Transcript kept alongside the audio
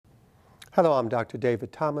Hello, I'm Dr.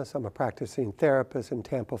 David Thomas. I'm a practicing therapist in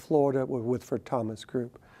Tampa, Florida with Whitford Thomas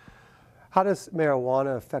Group. How does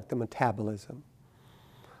marijuana affect the metabolism?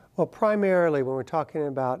 Well, primarily when we're talking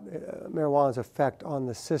about marijuana's effect on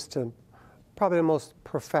the system, probably the most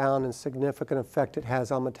profound and significant effect it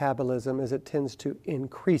has on metabolism is it tends to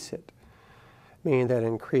increase it, meaning that it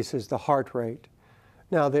increases the heart rate.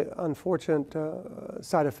 Now, the unfortunate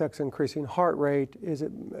side effects of increasing heart rate is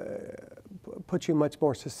it puts you much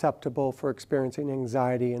more susceptible for experiencing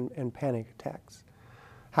anxiety and panic attacks.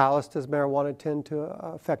 How else does marijuana tend to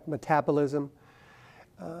affect metabolism?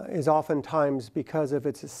 Is oftentimes because of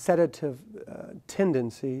its sedative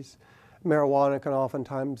tendencies. Marijuana can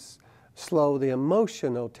oftentimes slow the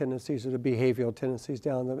emotional tendencies or the behavioral tendencies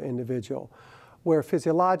down the individual. Where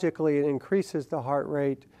physiologically it increases the heart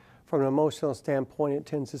rate, from an emotional standpoint, it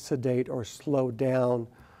tends to sedate or slow down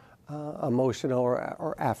emotional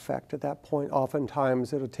or affect. At that point,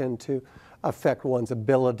 oftentimes it'll tend to affect one's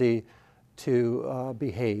ability to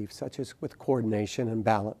behave, such as with coordination and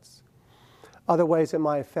balance. Other ways it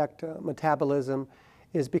might affect metabolism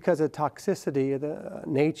is because of toxicity, the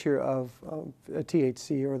nature of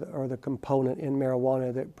THC or the component in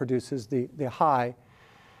marijuana that produces the high.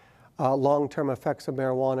 Long-term effects of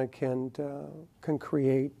marijuana can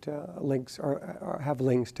create links or have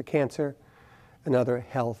links to cancer and other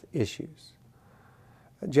health issues.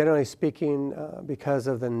 Generally speaking, because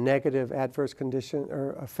of the negative adverse condition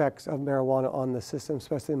or effects of marijuana on the system,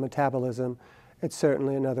 especially metabolism, it's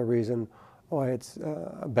certainly another reason why it's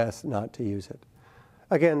best not to use it.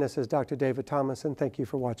 Again, this is Dr. David Thomas, and thank you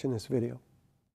for watching this video.